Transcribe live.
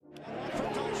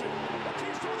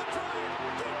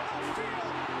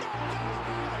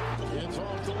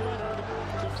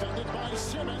Defended by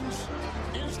Simmons.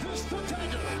 Is this the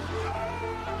dagger?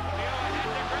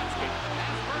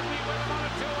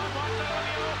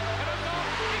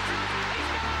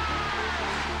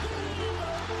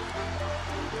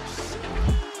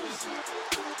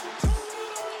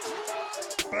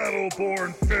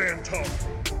 Battleborn Phantom.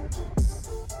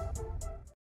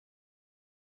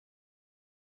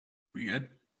 We good?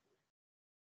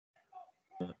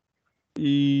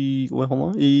 Wait, hold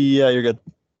on. Yeah, you're good.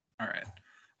 All right.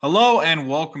 Hello and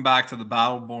welcome back to the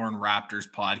Battleborn Raptors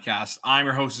podcast. I'm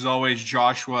your host, as always,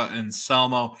 Joshua and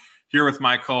Selmo, here with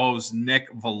my co-host,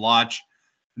 Nick Velach.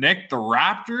 Nick, the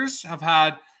Raptors have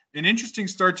had an interesting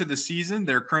start to the season.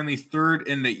 They're currently third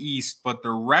in the East, but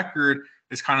their record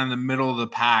is kind of in the middle of the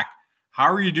pack.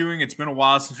 How are you doing? It's been a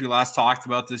while since we last talked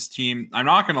about this team. I'm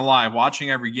not going to lie, watching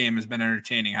every game has been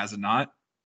entertaining, has it not?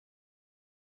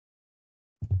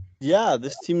 Yeah,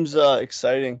 this team's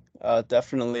exciting.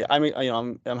 Definitely. I mean,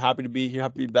 I'm happy to be here,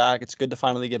 happy to be back. It's good to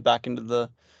finally get back into the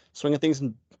swing of things,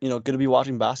 and good to be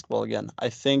watching basketball again. I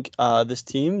think this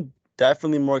team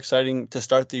definitely more exciting to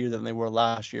start the year than they were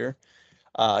last year.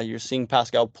 You're seeing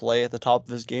Pascal play at the top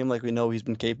of his game, like we know he's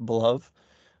been capable of.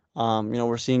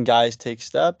 We're seeing guys take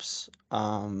steps.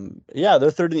 Yeah, they're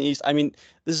third in the East. I mean,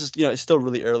 this is, it's still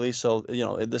really early. So,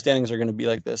 the standings are going to be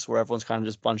like this, where everyone's kind of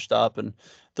just bunched up and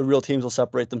the real teams will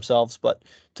separate themselves. But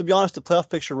to be honest, the playoff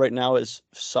picture right now is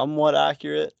somewhat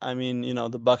accurate. I mean,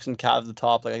 the Bucks and Cavs at the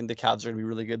top. Like, I think the Cavs are going to be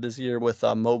really good this year with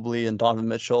Mobley and Donovan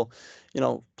Mitchell,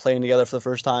 playing together for the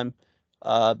first time.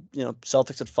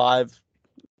 Celtics at 5,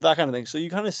 that kind of thing. So you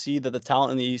kind of see that the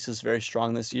talent in the East is very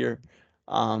strong this year.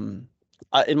 In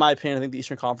my opinion, I think the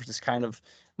Eastern Conference is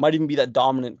might even be that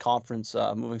dominant conference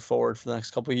moving forward for the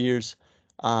next couple of years.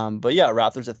 But yeah,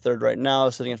 Raptors at third right now,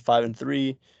 sitting at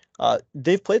 5-3.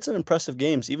 They've played some impressive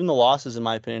games. Even the losses, in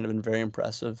my opinion, have been very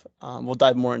impressive. We'll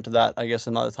dive more into that, I guess,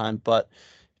 another time. But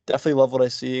definitely love what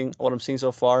I'm seeing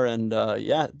so far, and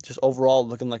yeah, just overall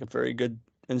looking like a very good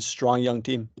and strong young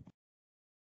team.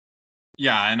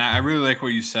 Yeah, and I really like what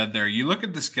you said there. You look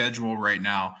at the schedule right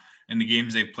now and the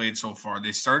games they've played so far.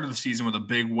 They started the season with a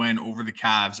big win over the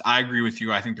Cavs. I agree with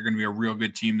you. I think they're going to be a real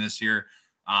good team this year.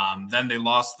 Then they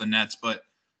lost the Nets, but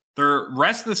the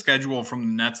rest of the schedule from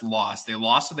the Nets lost. They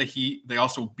lost to the Heat. They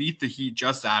also beat the Heat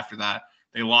just after that.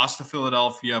 They lost to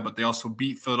Philadelphia, but they also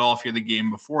beat Philadelphia the game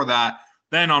before that.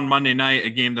 Then on Monday night, a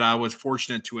game that I was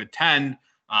fortunate to attend,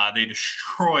 they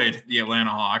destroyed the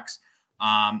Atlanta Hawks.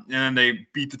 And then they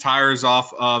beat the tires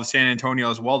off of San Antonio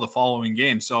as well the following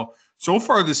game. So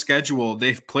far the schedule,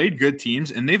 they've played good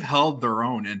teams and they've held their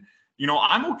own. And,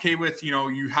 I'm okay with,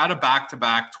 you had a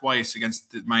back-to-back twice against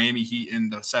the Miami Heat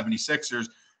and the 76ers,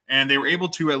 and they were able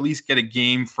to at least get a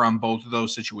game from both of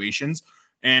those situations.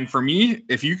 And for me,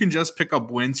 if you can just pick up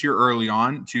wins here early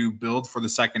on to build for the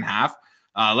second half,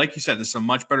 like you said, this is a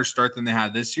much better start than they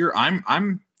had this year.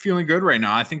 I'm feeling good right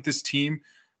now. I think this team,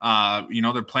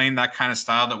 they're playing that kind of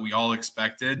style that we all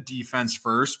expected, defense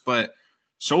first. But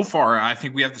so far, I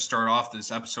think we have to start off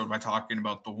this episode by talking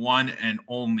about the one and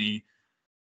only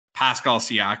Pascal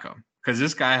Siakam, because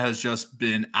this guy has just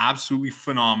been absolutely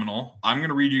phenomenal. I'm going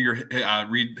to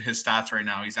read his stats right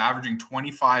now. He's averaging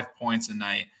 25 points a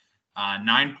night,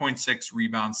 9.6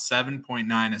 rebounds,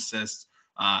 7.9 assists,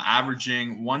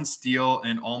 averaging 1 steal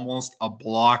and almost a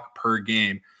block per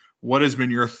game. What has been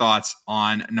your thoughts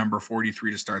on number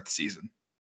 43 to start the season?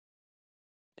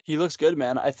 He looks good,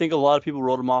 man. I think a lot of people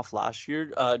wrote him off last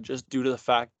year just due to the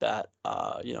fact that,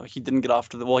 he didn't get off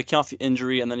to he came off the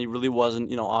injury and then he really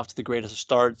wasn't, off to the greatest of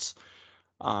starts.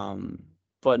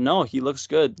 But no, he looks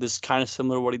good. This is kind of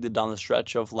similar to what he did down the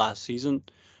stretch of last season.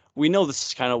 We know this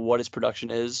is kind of what his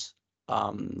production is.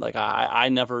 I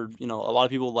never, a lot of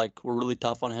people were really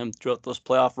tough on him throughout those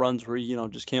playoff runs where he,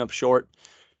 just came up short.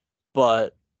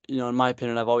 But, in my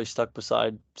opinion, I've always stuck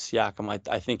beside Siakam.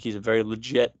 I think he's a very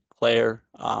legit player.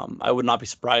 I would not be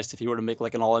surprised if he were to make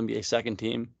an All-NBA second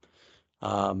team.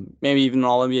 Maybe even an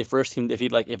All-NBA first team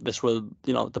if this were,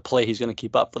 the play he's going to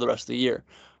keep up for the rest of the year.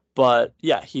 But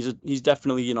yeah, he's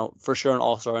definitely, for sure an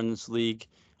all-star in this league.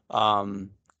 I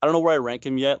don't know where I rank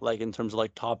him yet, in terms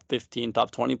of top 15,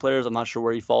 top 20 players. I'm not sure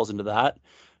where he falls into that.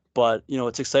 But,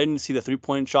 it's exciting to see the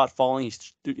three-point shot falling.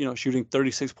 He's, shooting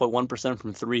 36.1%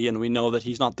 from three, and we know that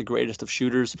he's not the greatest of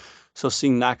shooters. So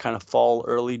seeing that kind of fall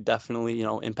early definitely,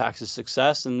 impacts his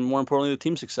success and, more importantly, the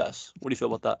team's success. What do you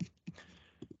feel about that?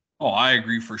 Oh, I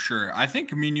agree for sure. I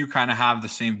think me and you kind of have the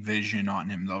same vision on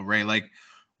him, though, right?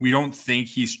 We don't think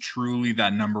he's truly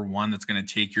that number one that's going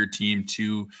to take your team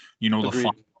to, the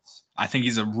finals. I think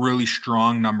he's a really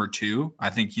strong number two. I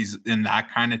think he's in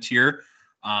that kind of tier.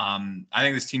 I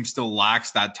think this team still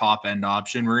lacks that top end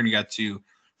option. We're going to get to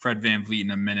Fred VanVleet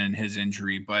in a minute and his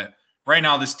injury. But right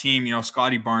now, this team,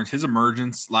 Scottie Barnes, his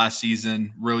emergence last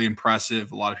season, really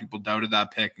impressive. A lot of people doubted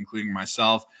that pick, including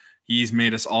myself. He's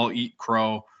made us all eat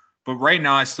crow. But right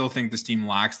now, I still think this team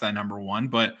lacks that number one.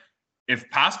 But if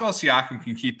Pascal Siakam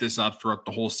can keep this up throughout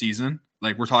the whole season,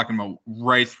 like we're talking about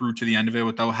right through to the end of it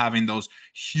without having those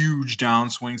huge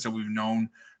downswings that we've known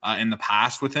in the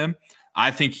past with him,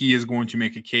 I think he is going to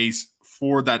make a case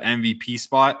for that MVP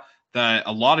spot that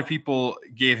a lot of people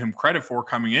gave him credit for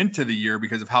coming into the year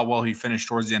because of how well he finished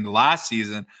towards the end of last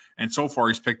season. And so far,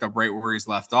 he's picked up right where he's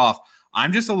left off.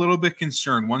 I'm just a little bit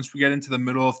concerned once we get into the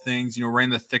middle of things, right in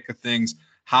the thick of things.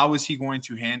 How is he going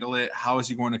to handle it? How is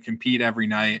he going to compete every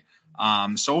night?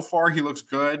 So far, he looks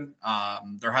good.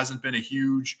 There hasn't been a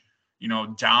huge,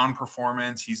 down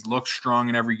performance. He's looked strong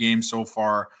in every game so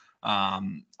far.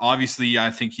 Obviously,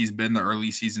 I think he's been the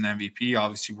early season MVP.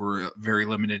 Obviously, we're very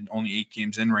limited, only 8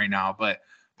 games in right now. But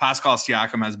Pascal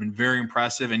Siakam has been very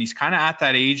impressive, and he's kind of at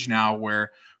that age now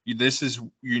where this is,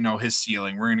 his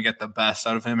ceiling. We're going to get the best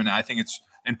out of him, and I think it's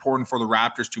important for the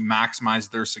Raptors to maximize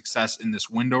their success in this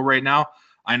window right now.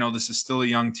 I know this is still a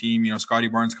young team. Scottie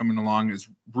Barnes coming along is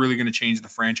really going to change the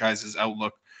franchise's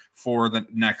outlook for the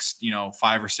next,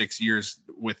 5 or 6 years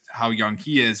with how young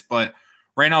he is. But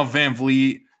right now,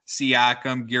 VanVleet,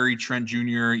 Siakam, Gary Trent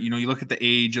Jr., you look at the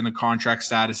age and the contract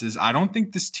statuses. I don't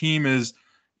think this team is,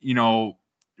 I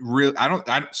worded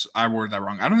that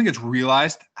wrong. I don't think it's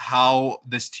realized how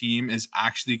this team is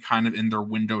actually kind of in their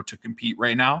window to compete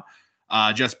right now,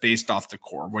 just based off the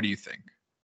core. What do you think?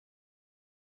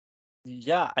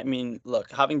 Yeah, I mean,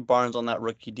 look, having Barnes on that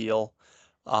rookie deal,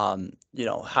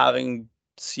 having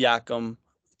Siakam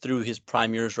through his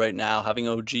prime years right now, having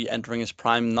OG entering his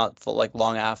prime not for like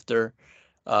long after,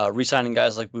 re-signing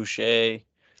guys like Boucher,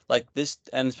 like this,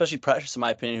 and especially Precious, in my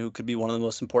opinion, who could be one of the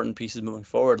most important pieces moving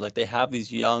forward. Like they have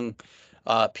these young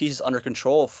pieces under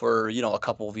control for, a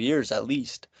couple of years at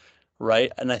least,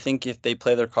 right? And I think if they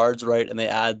play their cards right and they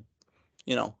add,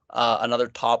 another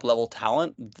top level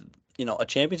talent, a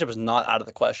championship is not out of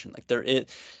the question. Like there is,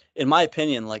 in my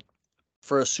opinion, like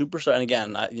for a superstar, and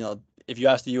again, if you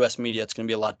ask the U.S. media, it's going to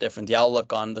be a lot different. The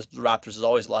outlook on the Raptors is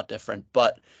always a lot different.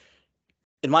 But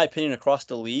in my opinion, across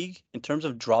the league, in terms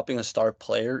of dropping a star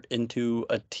player into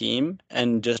a team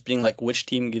and just being like which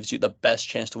team gives you the best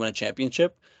chance to win a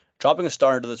championship, dropping a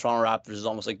star into the Toronto Raptors is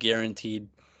almost a guaranteed,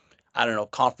 I don't know,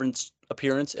 conference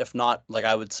appearance. If not, like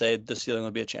I would say the ceiling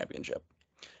would be a championship.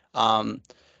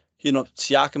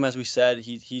 Siakam, as we said,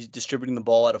 he's distributing the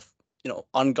ball at a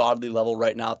ungodly level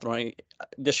right now,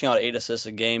 dishing out 8 assists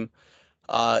a game.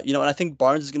 And I think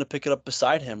Barnes is going to pick it up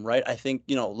beside him, right? I think,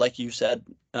 like you said,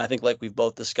 and I think like we've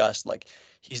both discussed, like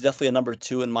he's definitely a number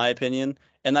 2 in my opinion,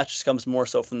 and that just comes more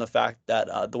so from the fact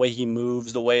that the way he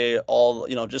moves, the way all,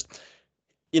 just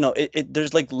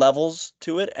there's like levels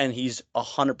to it, and he's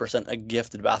 100% a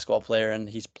gifted basketball player, and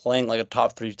he's playing like a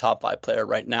top 3, top 5 player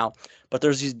right now. But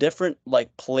there's these different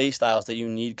like play styles that you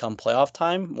need come playoff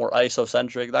time, more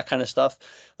ISO-centric, that kind of stuff.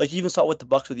 Like you even saw it with the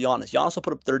Bucks with Giannis. Giannis will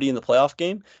put up 30 in the playoff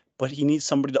game, but he needs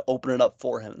somebody to open it up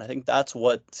for him. And I think that's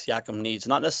what Siakam needs.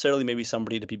 Not necessarily maybe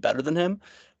somebody to be better than him,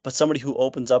 but somebody who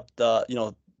opens up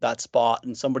the, that spot,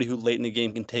 and somebody who late in the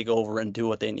game can take over and do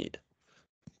what they need.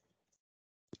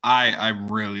 I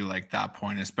really like that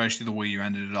point, especially the way you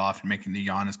ended it off and making the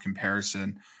Giannis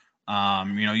comparison.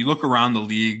 You look around the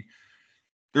league,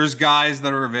 there's guys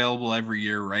that are available every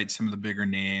year, right? Some of the bigger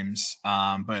names.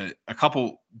 But a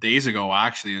couple days ago,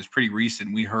 actually, it was pretty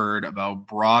recent, we heard about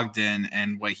Brogdon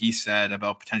and what he said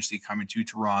about potentially coming to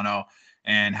Toronto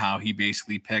and how he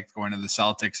basically picked going to the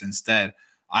Celtics instead.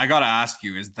 I got to ask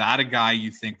you, is that a guy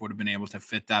you think would have been able to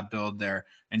fit that build there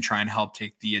and try and help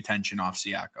take the attention off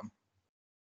Siakam?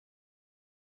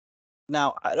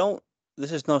 Now,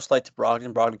 this is no slight to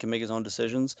Brogdon. Brogdon can make his own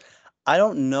decisions. I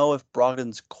don't know if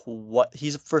Brogdon's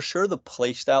he's for sure the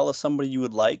play style of somebody you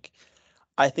would like.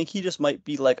 I think he just might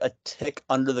be like a tick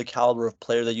under the caliber of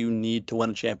player that you need to win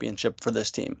a championship for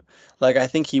this team. Like, I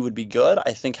think he would be good.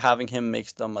 I think having him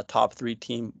makes them a top 3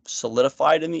 team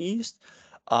solidified in the East.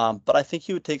 But I think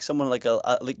he would take someone like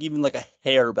even like a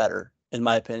hair better, in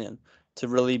my opinion, to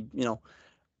really,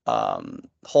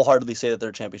 wholeheartedly say that they're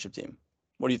a championship team.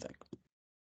 What do you think?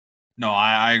 No,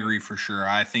 I agree for sure.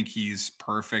 I think he's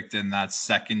perfect in that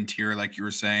second tier, like you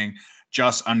were saying,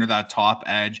 just under that top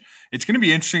edge. It's going to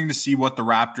be interesting to see what the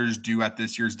Raptors do at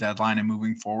this year's deadline and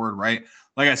moving forward, right?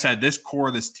 Like I said, this core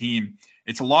of this team,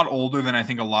 it's a lot older than I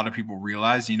think a lot of people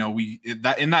realize. In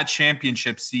that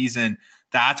championship season,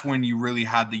 that's when you really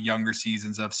had the younger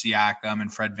seasons of Siakam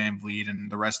and Fred VanVleet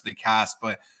and the rest of the cast.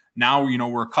 But now,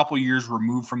 we're a couple years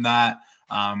removed from that.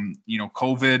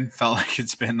 COVID felt like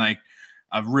it's been like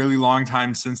a really long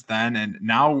time since then. And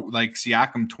now like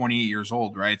Siakam, 28 years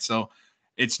old, right? So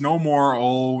it's no more,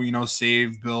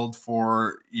 save, build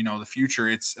for, the future.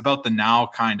 It's about the now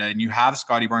kind of. And you have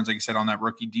Scotty Barnes, like you said, on that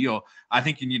rookie deal. I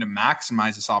think you need to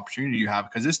maximize this opportunity you have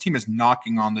because this team is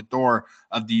knocking on the door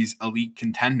of these elite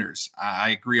contenders.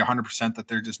 I agree 100% that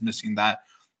they're just missing that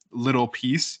little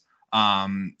piece.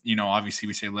 Obviously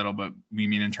we say little, but we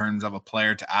mean in terms of a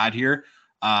player to add here.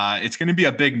 It's going to be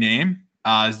a big name.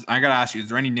 I got to ask you, is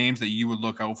there any names that you would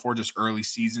look out for just early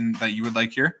season that you would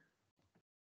like here?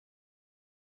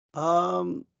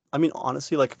 I mean,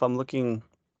 honestly, like if I'm looking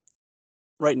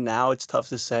right now, it's tough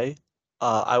to say.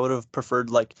 I would have preferred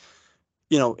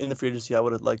in the free agency, I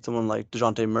would have liked someone like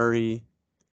DeJounte Murray.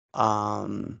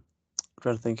 I'm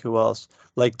trying to think who else.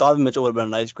 Like Donovan Mitchell would have been a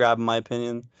nice grab in my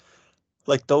opinion.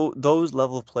 Like those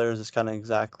level of players is kind of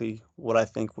exactly what I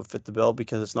think would fit the bill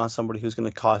because it's not somebody who's going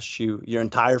to cost you your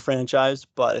entire franchise,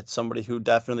 but it's somebody who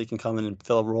definitely can come in and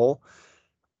fill a role.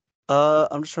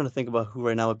 I'm just trying to think about who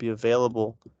right now would be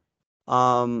available.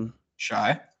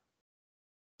 Shy.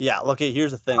 Yeah, okay,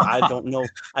 here's the thing. I don't know.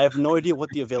 I have no idea what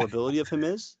the availability of him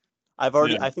is. I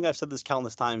think I've said this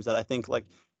countless times that I think like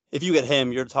if you get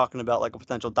him, you're talking about like a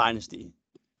potential dynasty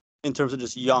in terms of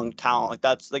just young talent. Like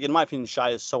that's like in my opinion, Shy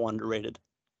is so underrated.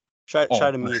 Shy Oh,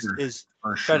 to for me sure. is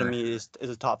For Shy to sure. me is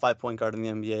a top 5 point guard in the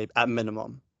NBA at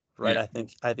minimum, right? Yeah,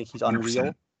 I think he's 100%.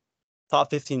 unreal. Top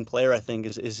 15 player, I think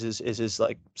is his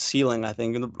like ceiling. I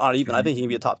think and not even. I think he can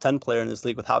be a top 10 player in this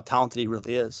league with how talented he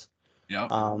really is. Yep.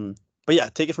 But yeah,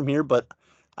 take it from here. But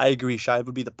I agree, Shai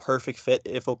would be the perfect fit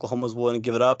if Oklahoma was willing to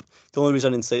give it up. The only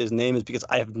reason I didn't say his name is because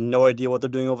I have no idea what they're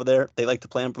doing over there. They like to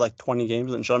play him for like 20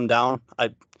 games and shut him down.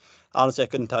 I honestly I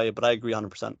couldn't tell you, but I agree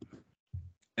 100%.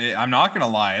 I'm not gonna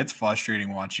lie, it's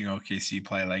frustrating watching OKC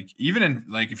play. Like even in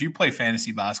like if you play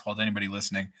fantasy basketball to anybody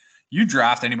listening, you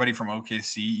draft anybody from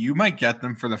OKC, you might get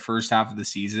them for the first half of the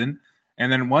season.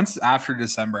 And then once after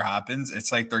December happens,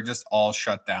 it's like they're just all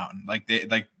shut down. Like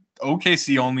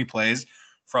OKC only plays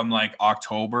from like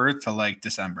October to like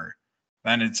December.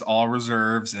 Then it's all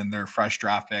reserves and they're fresh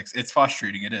draft picks. It's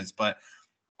frustrating, it is. But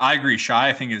I agree. Shy,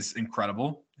 I think, is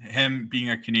incredible. Him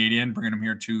being a Canadian, bringing him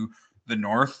here to the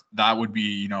North, that would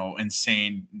be,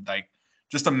 insane. Like,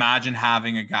 just imagine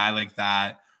having a guy like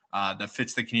that that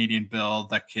fits the Canadian build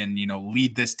that can,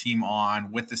 lead this team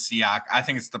on with the Siak. I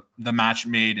think it's the match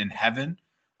made in heaven.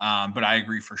 But I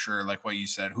agree for sure. Like what you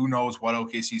said, who knows what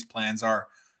OKC's plans are.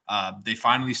 They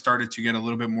finally started to get a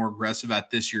little bit more aggressive at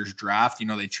this year's draft.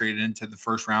 They traded into the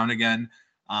first round again,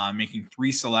 making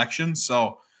 3 selections.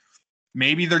 So,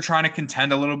 maybe they're trying to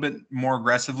contend a little bit more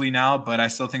aggressively now, but I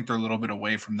still think they're a little bit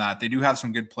away from that. They do have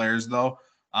some good players though.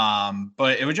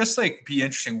 But it would just like be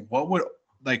interesting. What would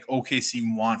like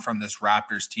OKC want from this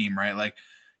Raptors team, right? Like,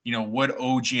 would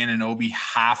OG Anunoby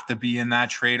have to be in that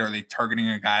trade? Are they targeting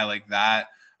a guy like that?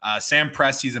 Sam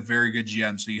Presti's a very good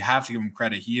GM, so you have to give him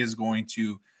credit. If he is going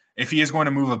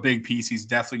to move a big piece, he's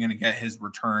definitely going to get his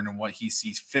return and what he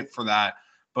sees fit for that.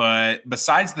 But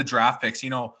besides the draft picks,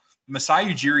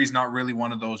 Masai Ujiri is not really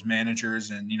one of those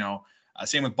managers. And,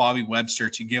 same with Bobby Webster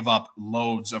to give up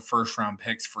loads of first round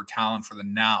picks for talent for the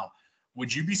now.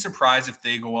 Would you be surprised if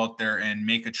they go out there and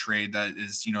make a trade that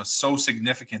is, so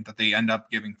significant that they end up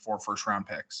giving 4 first round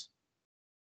picks?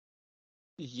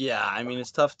 Yeah, I mean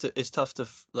it's tough to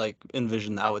like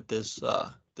envision that with this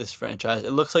franchise.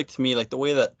 It looks like to me like the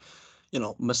way that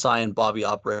Masai and Bobby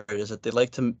operate is that they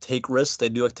like to take risks. They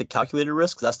do like to calculated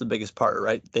risks. That's the biggest part,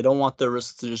 right? They don't want their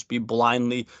risks to just be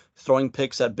blindly throwing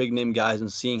picks at big name guys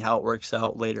and seeing how it works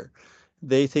out later.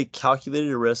 They take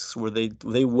calculated risks where they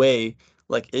weigh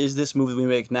like, is this move that we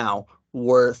make now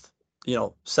worth,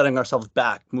 setting ourselves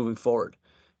back moving forward?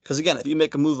 Because again, if you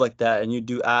make a move like that and you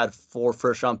do add 4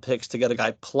 first round picks to get a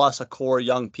guy plus a core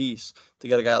young piece to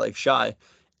get a guy like Shy,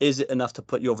 is it enough to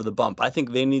put you over the bump? I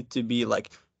think they need to be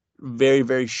like very,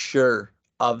 very sure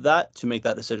of that to make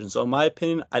that decision. So in my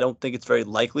opinion, I don't think it's very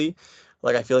likely.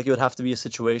 Like I feel like it would have to be a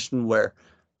situation where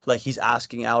like he's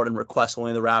asking out and requests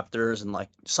only the Raptors and like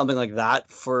something like that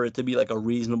for it to be like a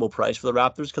reasonable price for the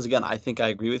Raptors. Because again, I think I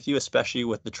agree with you, especially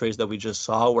with the trades that we just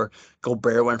saw where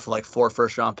Gobert went for like 4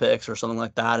 first round picks or something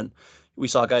like that. And we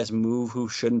saw guys move who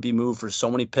shouldn't be moved for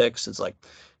so many picks. It's like,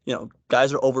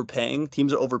 guys are overpaying.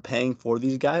 Teams are overpaying for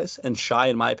these guys. And Shy,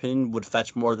 in my opinion, would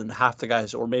fetch more than half the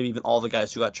guys or maybe even all the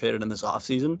guys who got traded in this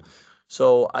offseason.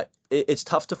 So it's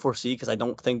tough to foresee because I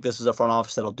don't think this is a front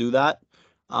office that'll do that.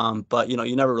 But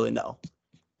you never really know.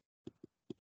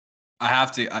 I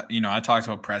have to, I talked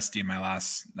about Presti in my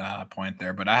last point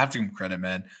there, but I have to give him credit,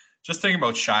 man. Just thinking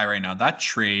about Shy right now, that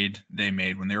trade they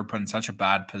made when they were put in such a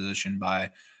bad position by,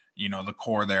 the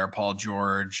core there, Paul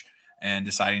George and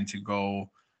deciding to go,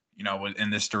 in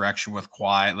this direction with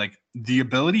Kawhi. Like the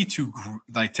ability to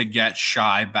get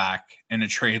Shy back in a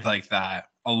trade like that,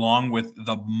 along with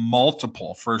the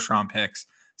multiple first round picks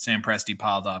Sam Presti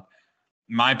piled up.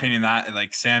 In my opinion,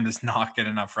 that Sam does not get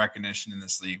enough recognition in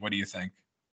this league. What do you think?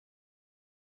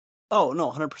 Oh,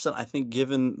 no, 100%. I think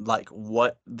given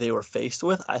what they were faced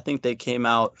with, I think they came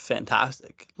out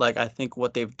fantastic. I think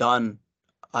what they've done,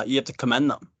 you have to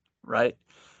commend them, right?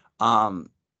 Um,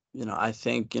 I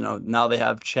think, now they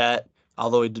have Chet,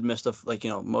 although he did miss most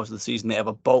of the season, they have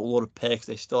a boatload of picks.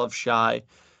 They still have Shy.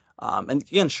 And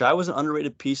again, Shy was an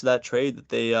underrated piece of that trade that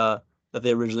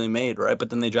they originally made, right? But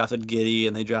then they drafted Giddey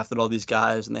and they drafted all these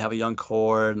guys and they have a young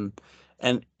core and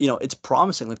it's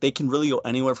promising. They can really go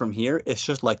anywhere from here. It's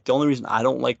just the only reason I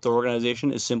don't like their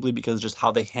organization is simply because just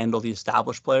how they handle the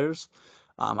established players.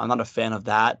 I'm not a fan of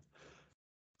that.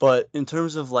 But in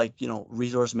terms of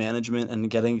resource management and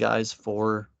getting guys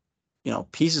for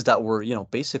pieces that were,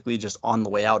 basically just on the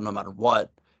way out no matter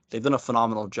what. They've done a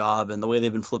phenomenal job. And the way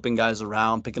they've been flipping guys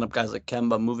around, picking up guys like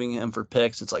Kemba, moving him for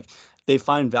picks, it's they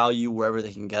find value wherever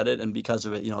they can get it. And because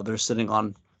of it, they're sitting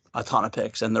on a ton of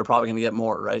picks and they're probably going to get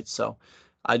more, right? So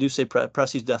I do say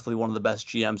Presti's definitely one of the best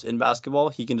GMs in basketball.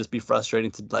 He can just be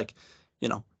frustrating to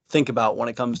think about when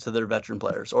it comes to their veteran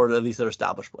players or at least their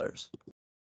established players.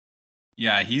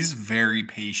 Yeah, he's very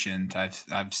patient.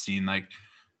 I've seen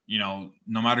no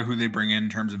matter who they bring in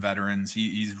terms of veterans,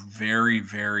 he's very,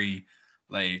 very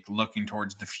looking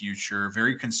towards the future,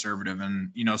 very conservative.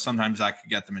 And, sometimes that could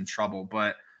get them in trouble.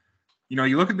 But,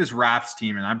 you look at this Raps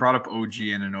team, and I brought up OG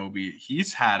and Anunoby.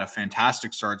 He's had a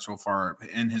fantastic start so far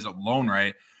in his own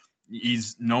right.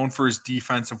 He's known for his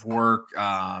defensive work.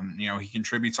 He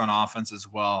contributes on offense as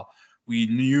well. We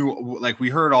knew, we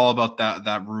heard all about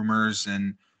that rumors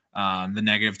and the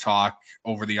negative talk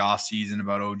over the offseason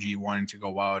about OG wanting to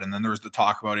go out. And then there was the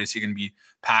talk about, is he going to be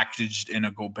packaged in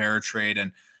a Gobert trade?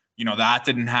 And, that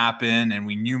didn't happen. And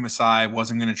we knew Masai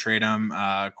wasn't going to trade him.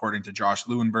 According to Josh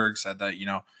Lewenberg, said that,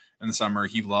 in the summer,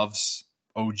 he loves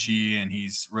OG and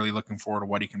he's really looking forward to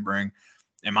what he can bring.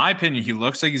 In my opinion, he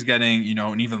looks like he's getting,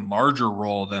 an even larger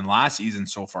role than last season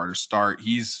so far to start.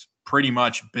 He's pretty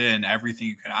much been everything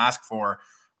you can ask for.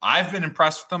 I've been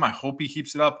impressed with him. I hope he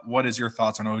keeps it up. What is your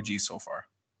thoughts on OG so far?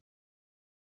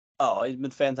 Oh, he's been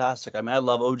fantastic. I mean, I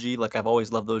love OG. I've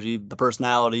always loved OG. The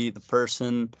personality, the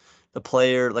person, the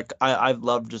player. I've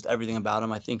loved just everything about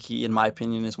him. I think he, in my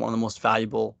opinion, is one of the most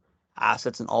valuable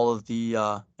assets in all of the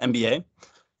NBA.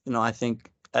 I think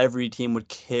every team would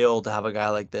kill to have a guy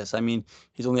like this. I mean,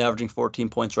 he's only averaging 14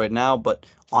 points right now, but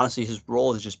honestly, his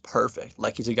role is just perfect.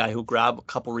 He's a guy who'll grab a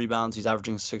couple rebounds. He's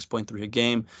averaging 6.3 a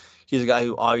game. He's a guy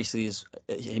who obviously is.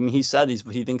 I mean, he said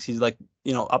he thinks he's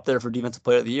up there for Defensive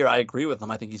Player of the Year. I agree with him.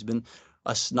 I think he's been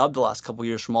a snub the last couple of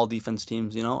years from all defense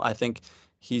teams. I think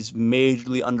he's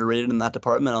majorly underrated in that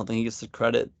department. I don't think he gets the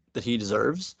credit that he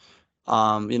deserves.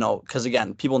 Because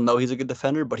again, people know he's a good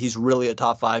defender, but he's really a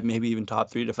top 5, maybe even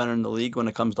top 3 defender in the league when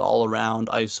it comes to all around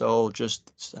ISO,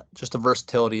 just the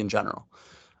versatility in general.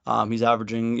 He's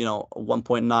averaging,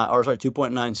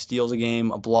 2.9 steals a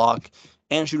game, a block,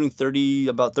 and shooting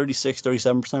about 36,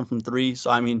 37% from 3. So,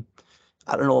 I mean,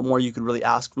 I don't know what more you could really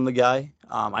ask from the guy.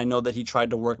 I know that he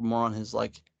tried to work more on his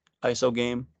ISO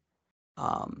game.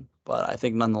 But I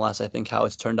think nonetheless, I think how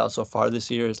it's turned out so far this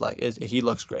year is he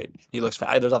looks great. He looks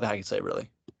fine. There's nothing I can say really.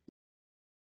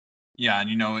 Yeah,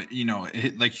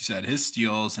 and like you said, his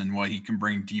steals and what he can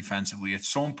bring defensively, it's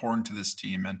so important to this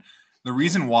team. And the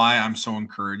reason why I'm so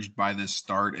encouraged by this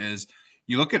start is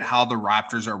you look at how the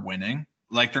Raptors are winning.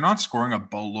 They're not scoring a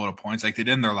boatload of points like they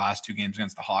did in their last 2 games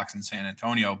against the Hawks and San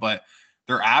Antonio, but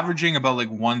they're averaging about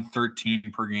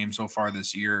 113 per game so far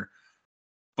this year.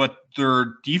 But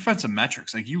their defensive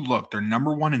metrics, you look, they're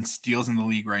number 1 in steals in the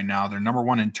league right now. They're number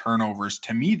 1 in turnovers.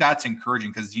 To me, that's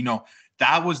encouraging because,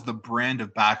 that was the brand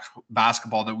of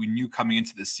basketball that we knew coming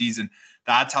into the season.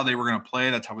 That's how they were going to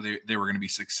play. That's how they were going to be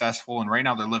successful. And right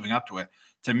now they're living up to it.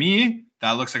 To me,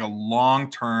 that looks like a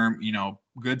long-term,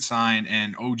 good sign,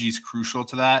 and OG's crucial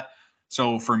to that.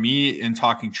 So for me, in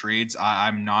talking trades,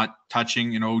 I'm not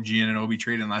touching an OG and an OB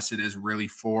trade unless it is really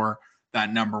for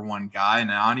that number 1 guy.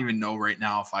 And I don't even know right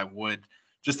now if I would.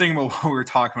 Just thinking about what we were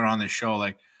talking about on this show,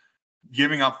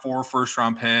 giving up 4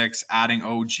 first-round picks, adding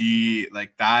OG,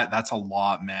 that's a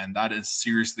lot, man. That is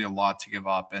seriously a lot to give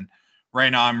up. And right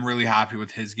now I'm really happy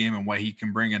with his game and what he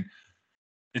can bring. And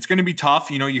it's going to be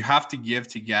tough. You have to give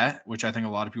to get, which I think a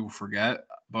lot of people forget.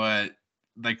 But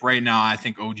right now, I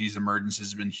think OG's emergence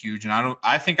has been huge. And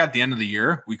I think at the end of the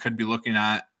year, we could be looking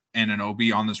at an OB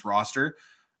on this roster.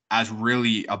 as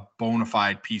really a bona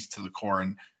fide piece to the core.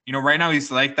 And, right now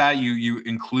he's like that. You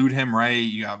include him, right?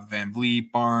 You have Van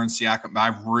Vliet, Barnes, Siak-HIM.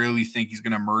 I really think he's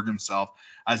going to emerge himself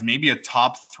as maybe a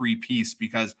top 3 piece,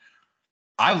 because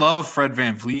I love Fred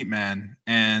Van Vliet, man.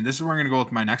 And this is where I'm going to go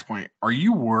with my next point. Are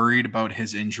you worried about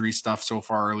his injury stuff so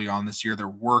far early on this year? They're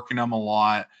working him a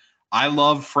lot. I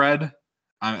love Fred.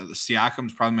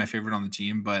 Siakam's probably my favorite on the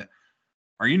team, but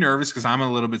are you nervous? Because I'm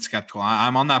a little bit skeptical.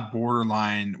 I'm on that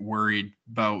borderline worried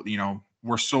about,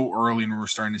 we're so early and we're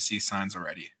starting to see signs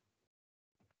already.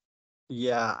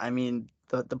 Yeah, I mean,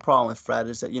 the problem with Fred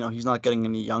is that, he's not getting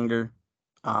any younger.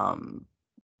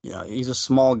 He's a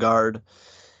small guard,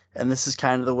 and this is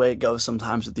kind of the way it goes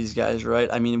sometimes with these guys, right?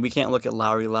 I mean, we can't look at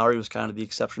Lowry. Lowry was kind of the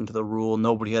exception to the rule.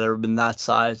 Nobody had ever been that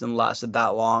sized and lasted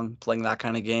that long playing that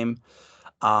kind of game.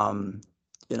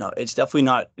 It's definitely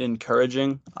not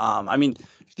encouraging. I mean,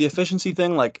 the efficiency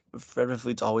thing, like Fred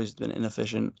VanVleet's always been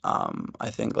inefficient. I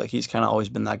think like he's kind of always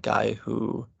been that guy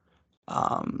who,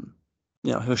 um,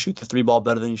 he'll shoot the 3 ball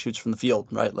better than he shoots from the field,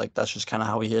 right? Like that's just kind of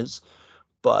how he is.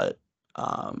 But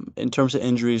in terms of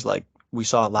injuries, like we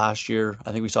saw it last year,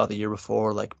 I think we saw it the year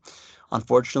before. Like,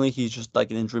 unfortunately, he's just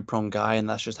like an injury-prone guy, and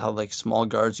that's just how like small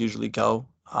guards usually go.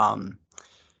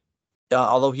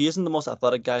 Although he isn't the most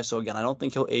athletic guy, so again, I don't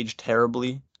think he'll age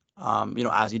terribly.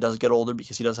 As he does get older,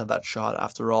 because he does have that shot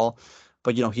after all.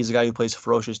 But he's a guy who plays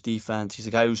ferocious defense. He's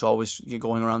a guy who's always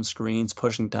going around screens,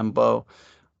 pushing tempo.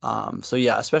 So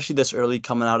yeah, especially this early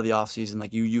coming out of the offseason,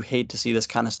 like you hate to see this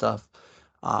kind of stuff.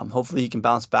 Hopefully he can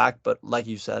bounce back, but like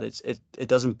you said, it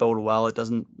doesn't bode well. It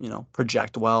doesn't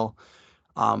project well.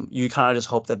 You kind of just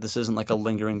hope that this isn't like a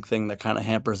lingering thing that kind of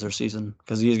hampers their season,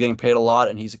 because he's getting paid a lot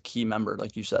and he's a key member,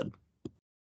 like you said.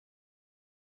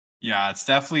 Yeah, it's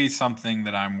definitely something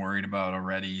that I'm worried about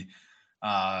already.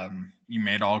 You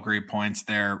made all great points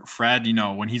there. Fred,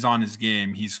 when he's on his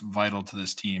game, he's vital to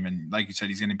this team. And like you said,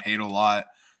 he's getting paid a lot.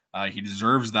 He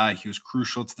deserves that. He was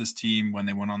crucial to this team when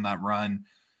they went on that run.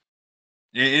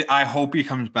 I hope he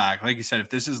comes back. Like you said,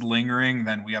 if this is lingering,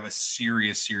 then we have a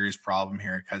serious, serious problem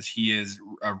here, because he is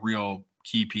a real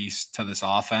key piece to this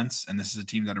offense. And this is a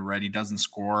team that already doesn't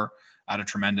score at a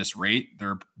tremendous rate.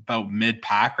 They're about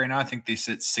mid-pack right now. I think they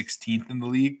sit 16th in the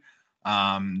league.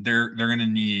 They're going to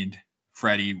need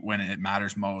Freddie when it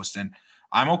matters most. And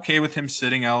I'm okay with him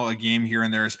sitting out a game here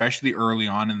and there, especially early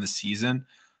on in the season.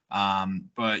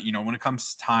 But when it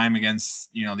comes to time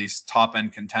against, these top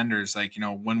end contenders, like,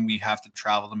 when we have to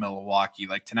travel to Milwaukee,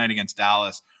 like tonight against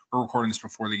Dallas, we're recording this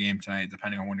before the game tonight,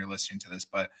 depending on when you're listening to this.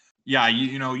 But yeah,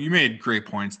 you made great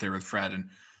points there with Fred. And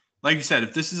like you said,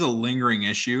 if this is a lingering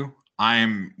issue,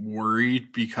 I'm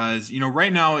worried, because,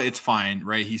 right now it's fine,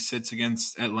 right? He sits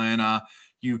against Atlanta.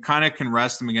 You kind of can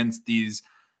rest him against these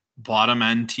bottom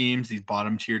end teams, these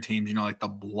bottom tier teams, like the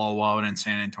blowout in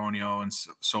San Antonio and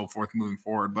so forth moving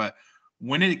forward. But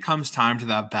when it comes time to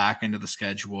that back end of the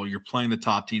schedule, you're playing the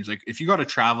top teams. Like if you got to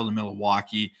travel to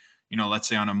Milwaukee, let's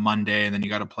say on a Monday, and then you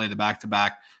got to play the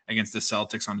back-to-back against the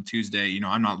Celtics on a Tuesday,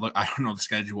 I don't know the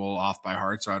schedule off by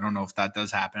heart, so I don't know if that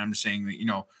does happen. I'm just saying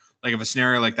that, like if a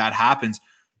scenario like that happens,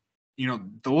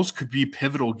 those could be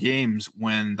pivotal games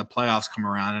when the playoffs come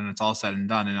around and it's all said and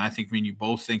done. And I think, you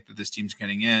both think that this team's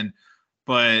getting in.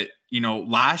 But,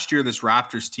 last year, this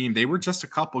Raptors team, they were just a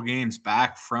couple games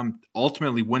back from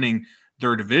ultimately winning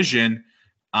their division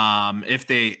if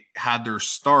they had their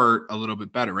start a little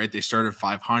bit better, right? They started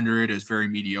 500. It was very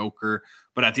mediocre.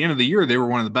 But at the end of the year, they were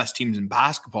one of the best teams in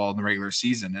basketball in the regular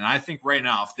season. And I think right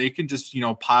now, if they can just,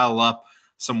 pile up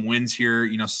some wins here,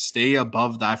 stay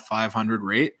above that 500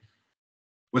 rate,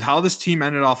 with how this team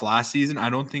ended off last season, I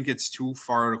don't think it's too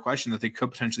far out of question that they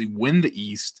could potentially win the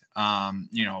East. Are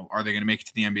they going to make it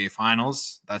to the NBA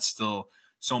Finals? That's still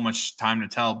so much time to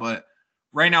tell. But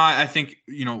right now, I think,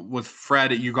 with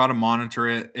Fred, you got to monitor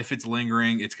it. If it's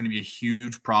lingering, it's going to be a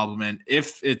huge problem. And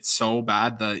if it's so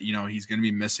bad that, he's going to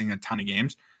be missing a ton of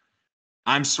games,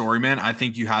 I'm sorry, man. I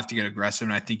think you have to get aggressive,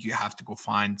 and I think you have to go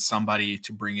find somebody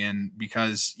to bring in,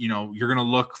 because, you're going to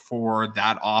look for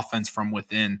that offense from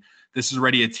within. This is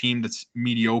already a team that's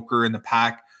mediocre in the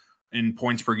pack in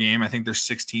points per game. I think they're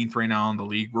 16th right now in the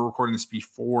league. We're recording this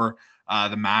before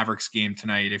the Mavericks game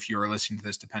tonight, if you are listening to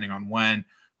this, depending on when.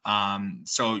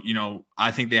 So,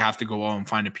 I think they have to go out and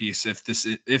find a piece if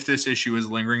this issue is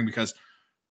lingering, because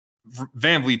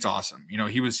Van Vliet's awesome.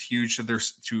 He was huge to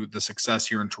the success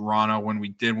here in Toronto when we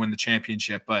did win the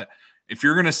championship. But if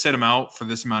you're going to sit him out for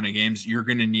this amount of games, you're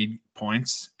going to need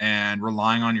points, and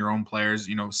relying on your own players.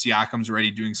 Siakam's already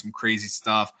doing some crazy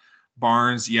stuff.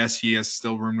 Barnes, yes, he has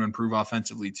still room to improve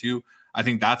offensively too. I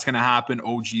think that's going to happen.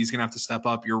 OG is going to have to step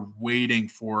up. You're waiting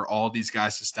for all these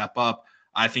guys to step up.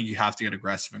 I think you have to get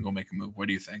aggressive and go make a move. What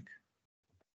do you think?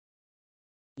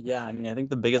 Yeah, I mean, I think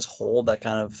the biggest hole that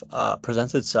kind of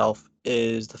presents itself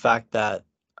is the fact that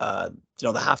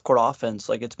the half court offense,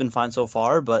 like it's been fine so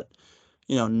far, but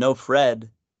no Fred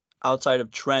outside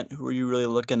of Trent, who are you really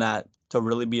looking at to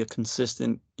really be a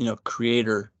consistent,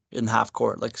 creator in half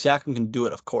court? Like Siakam can do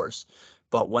it, of course,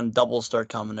 but when doubles start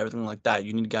coming, everything like that,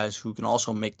 you need guys who can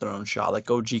also make their own shot. Like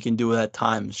OG can do it at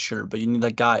times, sure, but you need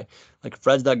that guy. Like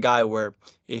Fred's that guy where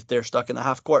if they're stuck in the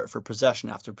half court for possession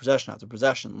after possession after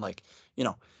possession, like,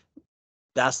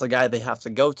 that's the guy they have to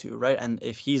go to, right? And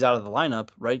if he's out of the lineup,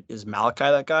 right, is Malachi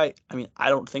that guy? I mean, I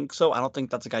don't think so. I don't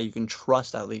think that's a guy you can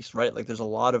trust at least, right? Like there's a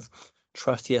lot of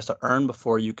trust he has to earn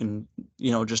before you can,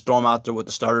 just throw him out there with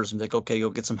the starters and be like, okay, go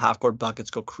get some half court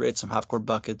buckets, go create some half court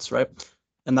buckets, right?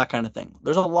 And that kind of thing.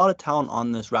 There's a lot of talent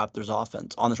on this Raptors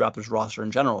offense, on this Raptors roster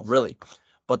in general, really.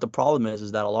 But the problem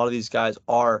is that a lot of these guys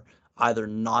are either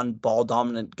non-ball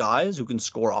dominant guys who can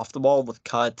score off the ball with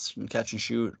cuts and catch and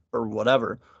shoot or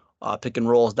whatever, pick and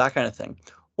rolls, that kind of thing.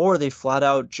 Or they flat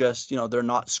out just, they're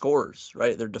not scorers,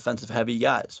 right? They're defensive heavy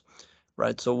guys,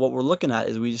 right? So what we're looking at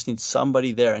is we just need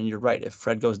somebody there. And you're right. If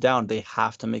Fred goes down, they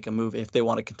have to make a move if they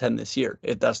want to contend this year.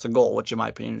 If that's the goal, which in my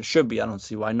opinion it should be. I don't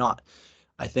see why not.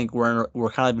 I think we're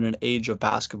kind of in an age of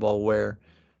basketball where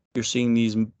you're seeing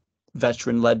these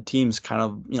veteran-led teams kind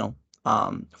of,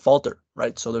 falter,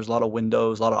 right? So there's a lot of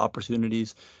windows, a lot of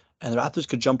opportunities, and the Raptors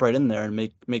could jump right in there and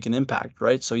make an impact,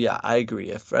 right? So yeah, I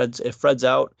agree. If Fred's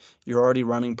out, you're already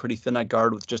running pretty thin at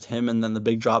guard with just him, and then the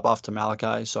big drop off to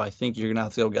Malachi. So I think you're gonna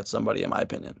have to go get somebody, in my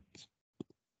opinion.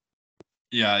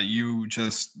 Yeah, you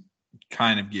just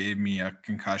kind of gave me a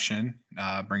concussion,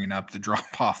 bringing up the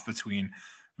drop off between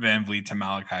Van Vliet to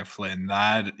Malachi Flynn.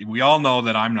 That we all know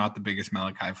that I'm not the biggest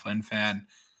Malachi Flynn fan.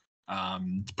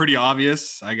 It's pretty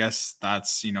obvious. I guess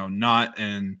that's not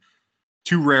in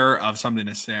too rare of something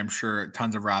to say. I'm sure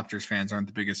tons of Raptors fans aren't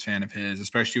the biggest fan of his,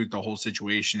 especially with the whole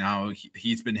situation, how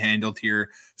he's been handled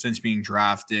here since being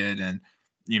drafted and,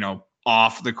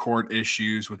 off the court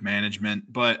issues with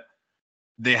management. But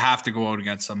they have to go out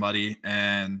against somebody.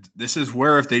 And this is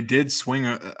where if they did swing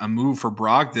a move for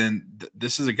Brogdon,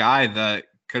 this is a guy that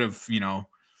could have,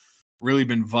 really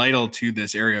been vital to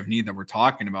this area of need that we're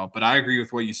talking about. But I agree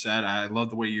with what you said. I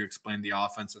love the way you explained the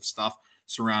offensive stuff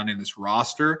surrounding this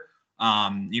roster.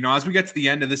 As we get to the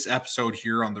end of this episode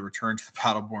here on the Return to the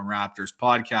Battleborn Raptors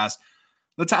podcast,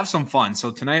 let's have some fun.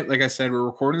 So tonight, like I said, we're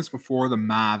recording this before the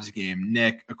Mavs game.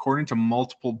 Nick, according to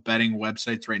multiple betting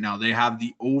websites right now, they have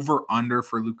the over-under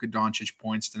for Luka Doncic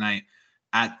points tonight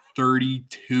at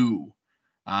 32.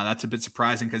 That's a bit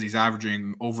surprising because he's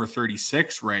averaging over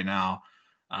 36 right now.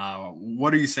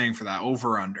 What are you saying for that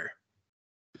over-under?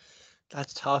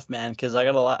 That's tough, man. Because I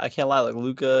can't lie. Like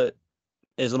Luka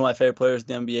is one of my favorite players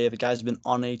in the NBA. The guy's been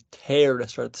on a tear to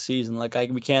start the season. Like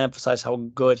we can't emphasize how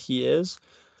good he is.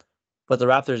 But the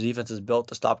Raptors defense is built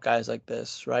to stop guys like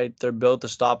this, right? They're built to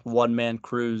stop one-man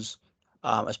crews,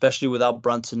 especially without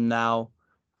Brunson now.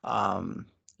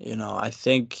 I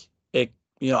think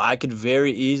I could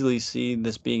very easily see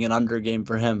this being an under game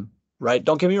for him, right?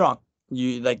 Don't get me wrong.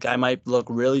 I might look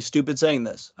really stupid saying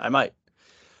this. I might.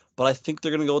 But I think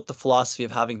they're going to go with the philosophy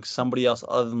of having somebody else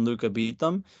other than Luka beat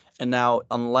them. And now,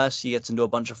 unless he gets into a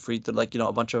bunch of free throw, he draws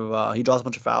a bunch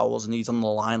of fouls and he's on the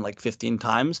line like 15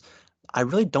 times, I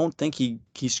really don't think he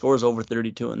scores over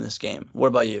 32 in this game. What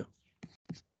about you?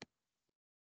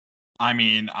 I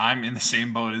mean, I'm in the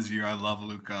same boat as you. I love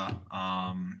Luka.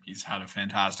 He's had a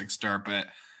fantastic start, but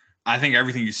I think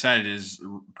everything you said is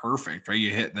perfect, right?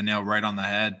 You hit the nail right on the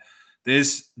head.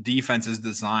 This defense is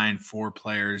designed for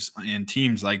players in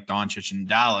teams like Doncic and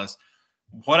Dallas.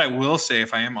 What I will say,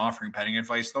 if I am offering betting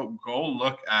advice, though, go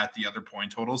look at the other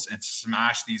point totals and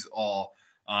smash these all,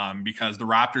 because the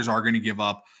Raptors are going to give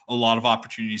up a lot of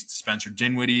opportunities to Spencer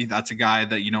Dinwiddie. That's a guy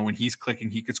that, when he's clicking,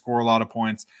 he could score a lot of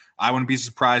points. I wouldn't be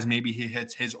surprised. Maybe he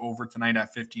hits his over tonight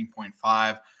at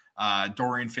 15.5.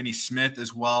 Dorian Finney-Smith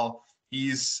as well.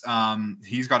 He's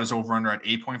got his over under at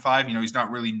 8.5. He's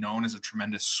not really known as a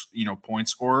tremendous, point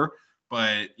scorer,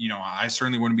 but, I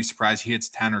certainly wouldn't be surprised he hits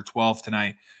 10 or 12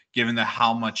 tonight, given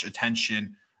how much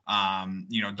attention,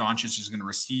 Doncic is going to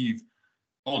receive.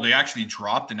 Oh, they actually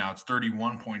dropped it now. It's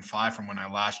 31.5 from when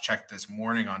I last checked this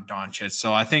morning on Doncic.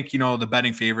 So I think, the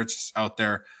betting favorites out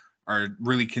there are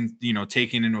really,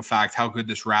 taking into fact how good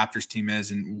this Raptors team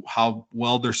is and how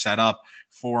well they're set up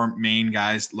for main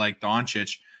guys like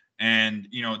Doncic. And,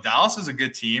 Dallas is a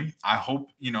good team. I hope,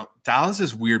 Dallas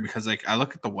is weird because, I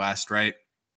look at the West, right?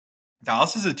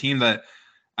 Dallas is a team that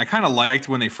I kind of liked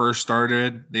when they first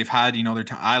started. They've had, their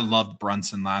time. I loved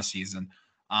Brunson last season.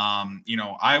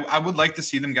 I would like to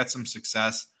see them get some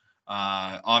success.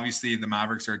 Obviously, the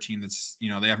Mavericks are a team that's, they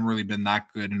haven't really been that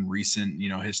good in recent,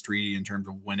 history in terms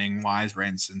of winning wise, right?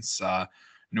 And since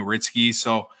Nowitzki.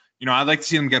 So, I'd like to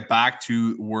see them get back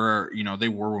to where, they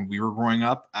were when we were growing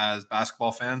up as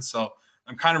basketball fans. So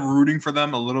I'm kind of rooting for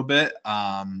them a little bit.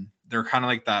 They're kind of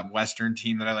like that Western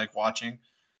team that I like watching.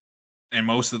 And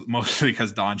mostly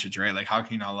because Doncic, right? Like, how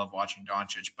can you not love watching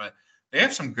Doncic? But they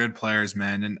have some good players,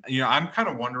 man. And, I'm kind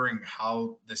of wondering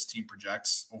how this team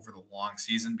projects over the long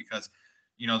season because,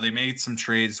 they made some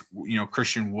trades,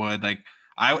 Christian Wood. Like,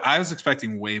 I was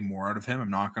expecting way more out of him. I'm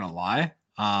not going to lie.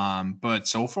 But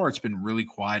so far, it's been really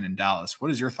quiet in Dallas.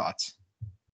 What is your thoughts?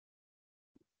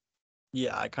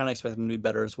 Yeah, I kind of expect him to be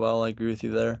better as well. I agree with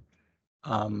you there.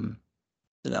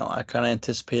 I kind of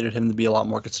anticipated him to be a lot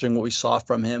more considering what we saw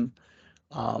from him,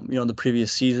 the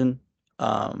previous season.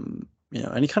 And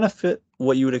he kind of fit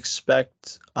what you would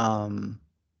expect, you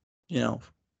know,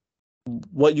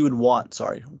 what you would want,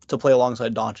 sorry, to play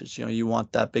alongside Doncic. You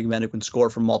want that big man who can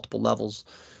score from multiple levels.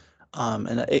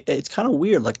 And it's kind of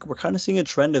weird. Like, we're kind of seeing a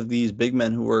trend of these big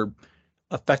men who were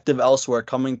effective elsewhere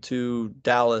coming to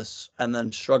Dallas and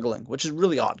then struggling, which is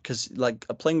really odd because, like,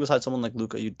 playing beside someone like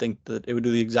Luka, you'd think that it would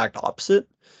do the exact opposite.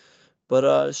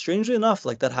 But strangely enough,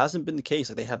 like, that hasn't been the case.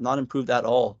 Like, they have not improved at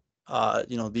all.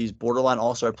 These borderline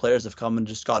all-star players have come and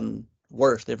just gotten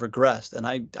worse. They've regressed, and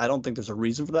I don't think there's a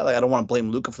reason for that. Like, I don't want to blame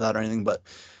Luka for that or anything, but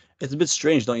it's a bit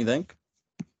strange, don't you think?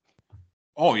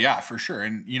 Oh yeah, for sure.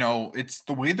 And it's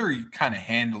the way they're kind of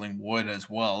handling Wood as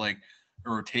well, like a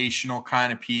rotational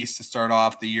kind of piece to start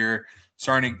off the year,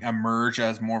 starting to emerge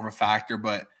as more of a factor.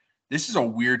 But this is a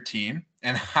weird team,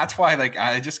 and that's why like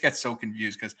I just get so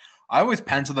confused because I always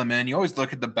pencil them in. You always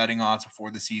look at the betting odds before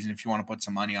the season if you want to put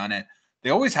some money on it.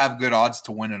 They always have good odds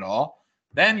to win it all.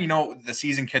 Then the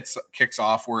season kicks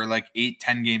off. We're like 8,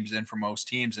 10 games in for most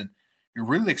teams, and you're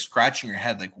really like scratching your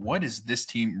head, like, what is this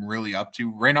team really up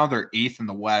to? Right now, they're 8th in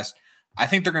the West. I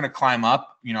think they're going to climb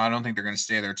up. I don't think they're going to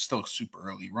stay there. It's still super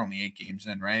early. We're only 8 games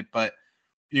in, right? But,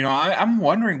 I'm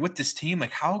wondering with this team,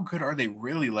 like, how good are they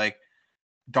really? Like,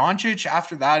 Doncic,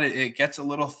 after that, it gets a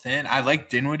little thin. I like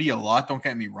Dinwiddie a lot, don't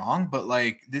get me wrong. But,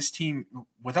 like, this team,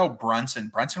 without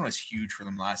Brunson was huge for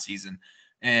them last season.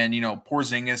 And,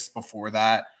 Porzingis before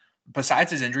that,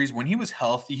 besides his injuries, when he was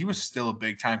healthy, he was still a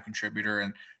big-time contributor.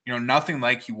 And, nothing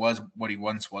like he was what he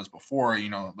once was before.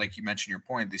 Like you mentioned your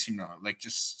point, they seem to like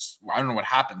just I don't know what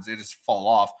happens. They just fall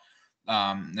off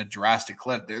a drastic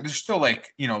cliff. They're still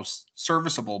like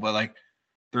serviceable, but like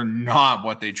they're not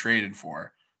what they traded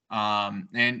for. And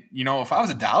if I was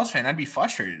a Dallas fan, I'd be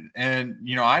frustrated. And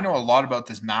I know a lot about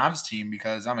this Mavs team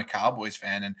because I'm a Cowboys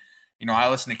fan, and I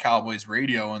listen to Cowboys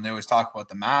radio, and they always talk about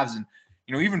the Mavs. And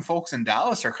even folks in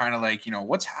Dallas are kind of like,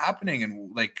 what's happening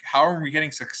and like, how are we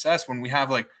getting success when we have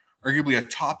like arguably a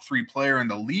top 3 player in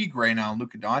the league right now,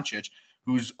 Luka Doncic,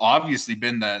 who's obviously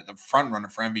been the front runner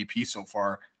for MVP so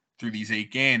far through these 8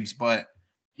 games. But,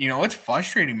 it's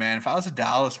frustrating, man. If I was a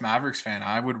Dallas Mavericks fan,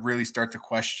 I would really start to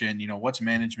question, what's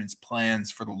management's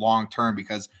plans for the long term,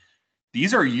 because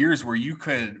these are years where you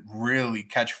could really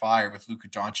catch fire with Luka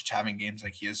Doncic having games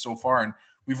like he is so far. And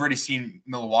we've already seen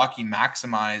Milwaukee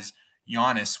maximize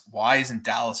Giannis. Why isn't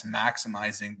Dallas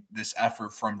maximizing this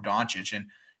effort from Doncic? And,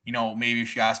 maybe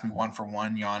if you ask me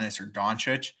 1-for-1, Giannis or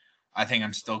Doncic, I think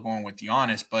I'm still going with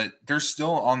Giannis, but they're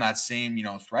still on that same,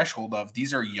 threshold of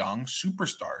these are young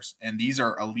superstars and these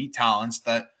are elite talents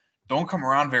that don't come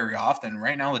around very often.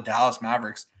 Right now, the Dallas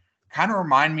Mavericks kind of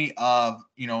remind me of,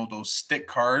 those stick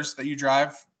cars that you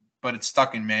drive, but it's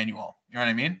stuck in manual. You know what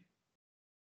I mean?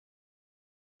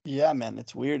 Yeah, man,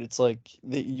 it's weird. It's like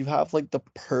you have like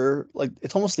like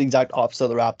it's almost the exact opposite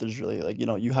of the Raptors, really. Like,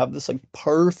 you have this like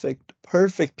perfect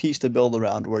piece to build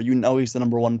around where he's the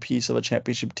number one piece of a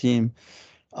championship team.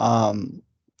 And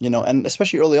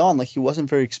especially early on, like, he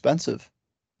wasn't very expensive.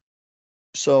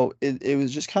 So it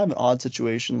was just kind of an odd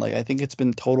situation. Like, I think it's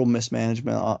been total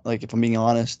mismanagement, like, if I'm being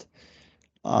honest.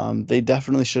 They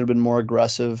definitely should have been more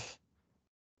aggressive.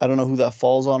 I don't know who that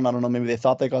falls on. I don't know, maybe they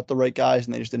thought they got the right guys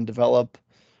and they just didn't develop.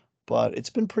 But it's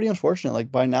been pretty unfortunate.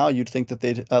 Like, by now, you'd think that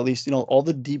they'd at least, all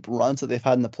the deep runs that they've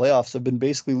had in the playoffs have been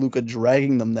basically Luka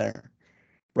dragging them there,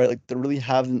 right? Like, they really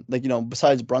haven't, like,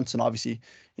 besides Brunson, obviously,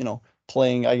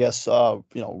 playing, I guess,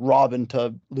 Robin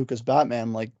to Luka's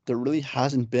Batman, like, there really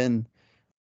hasn't been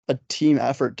a team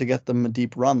effort to get them a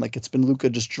deep run. Like, it's been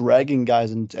Luka just dragging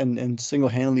guys and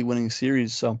single-handedly winning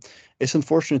series. So it's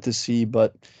unfortunate to see,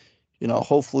 but,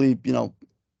 hopefully,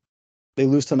 they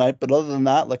lose tonight. But other than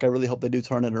that, like, I really hope they do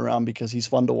turn it around because he's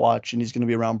fun to watch and he's going to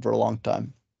be around for a long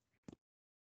time.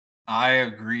 I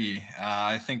agree.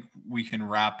 I think we can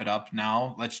wrap it up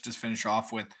now. Let's just finish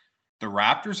off with the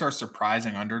Raptors are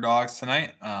surprising underdogs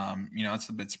tonight. It's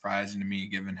a bit surprising to me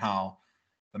given how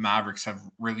the Mavericks have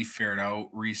really fared out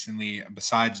recently.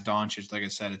 Besides Doncic, like I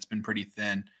said, it's been pretty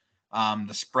thin.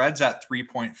 The spread's at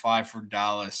 3.5 for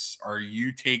Dallas. Are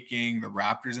you taking the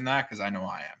Raptors in that? Because I know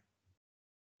I am.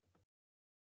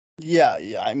 Yeah.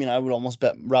 I mean, I would almost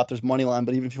bet Raptors money line,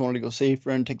 but even if you wanted to go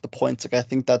safer and take the points, like I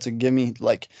think that's a gimme.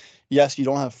 Like, yes, you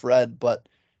don't have Fred, but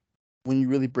when you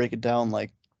really break it down,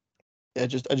 like I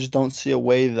just don't see a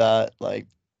way that like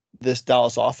this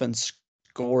Dallas offense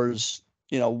scores,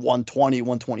 120,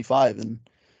 125. And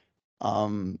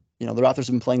the Raptors have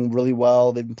been playing really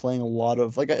well. They've been playing a lot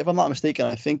of, like, if I'm not mistaken,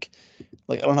 I think,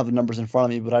 like, I don't have the numbers in front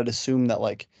of me, but I'd assume that,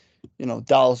 like,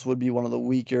 Dallas would be one of the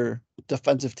weaker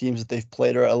defensive teams that they've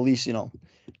played, or at least, a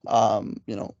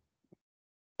little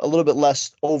bit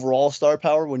less overall star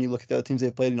power when you look at the other teams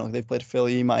they've played. They've played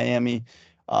Philly, Miami,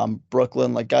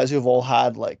 Brooklyn, like guys who have all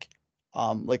had like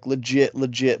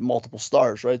legit multiple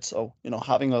stars, right? So,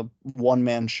 having a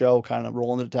one-man show kind of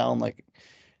rolling it down, like,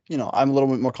 I'm a little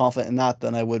bit more confident in that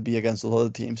than I would be against those other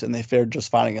teams, and they fared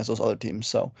just fine against those other teams.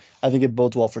 So I think it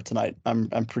bodes well for tonight. I'm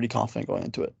pretty confident going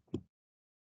into it.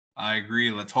 I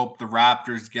agree. Let's hope the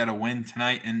Raptors get a win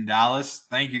tonight in Dallas.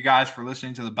 Thank you guys for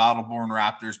listening to the Battleborn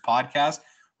Raptors podcast.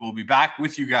 We'll be back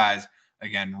with you guys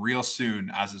again real soon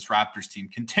as this Raptors team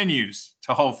continues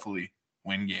to hopefully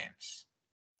win games.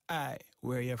 Hi,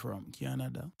 where are you from?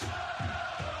 Canada.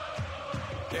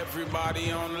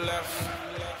 Everybody on the left,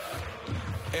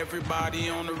 everybody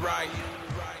on the right,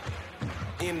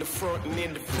 in the front and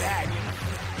in the back.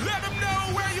 Let them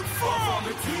know where you from.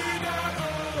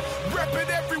 Rep it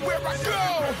everywhere I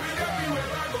go.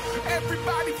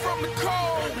 Everybody from the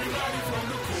cold.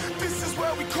 This is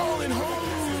where we call it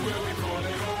home.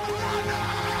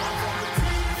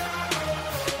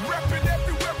 Rep it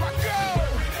everywhere I go.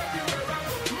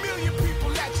 Million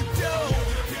people at your door.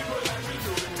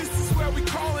 This is where we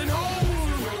call it home.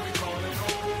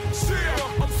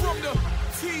 Yeah, I'm from the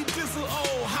T-Dizzle-O,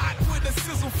 hot with the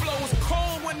sizzle flows,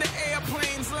 cold when the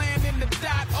airplanes land in the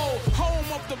 .O, home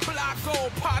of the block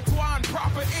O, patois and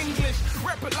proper English,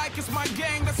 rep it like it's my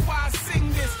gang, that's why I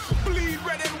sing this, bleed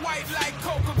red and white like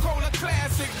Coca-Cola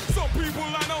Classic, some people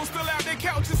I know still have their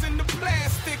couches in the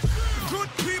plastic, good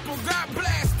people got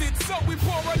blasted, so we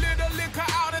pour a little liquor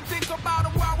out and think about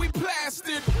it while we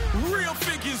blasted, real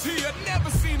figures here,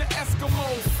 never seen an Eskimo,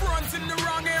 fronts in the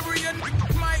wrong area,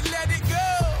 might let it go.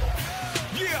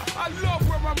 Yeah, I love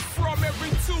where I'm from,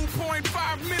 every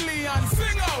 2.5 million.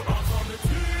 Sing out!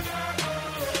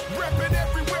 Rep it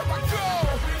everywhere I go.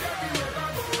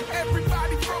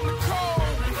 Everybody from the cold.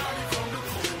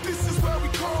 This is where we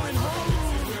call it home.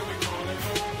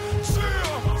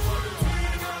 Chill.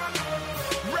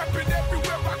 Rep it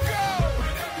everywhere I go.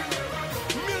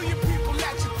 Million people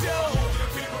at your door.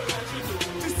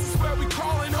 This is where we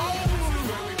call it home.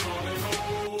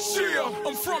 Chill.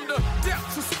 I'm from the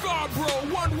depths of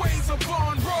Scarborough, one ways of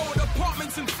Vaughan Road,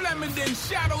 apartments in Flemington,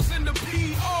 shadows in the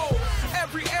P.O.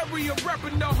 Every area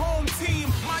repping the home team.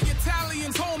 My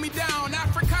Italians hold me down,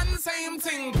 Africans same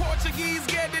thing. Portuguese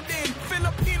get it in,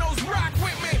 Filipinos rock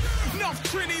with me. Enough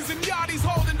Trinnies and Yachties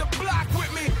holding the block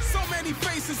with me. So many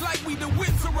faces like we the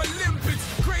Winter Olympics.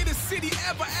 Greatest city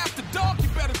ever after dark, you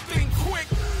better think quick.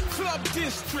 Club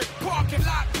district, parking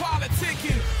lot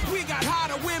politicking. We got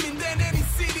hotter women than any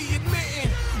city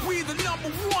admitting. We the number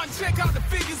one, check out the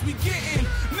figures we getting.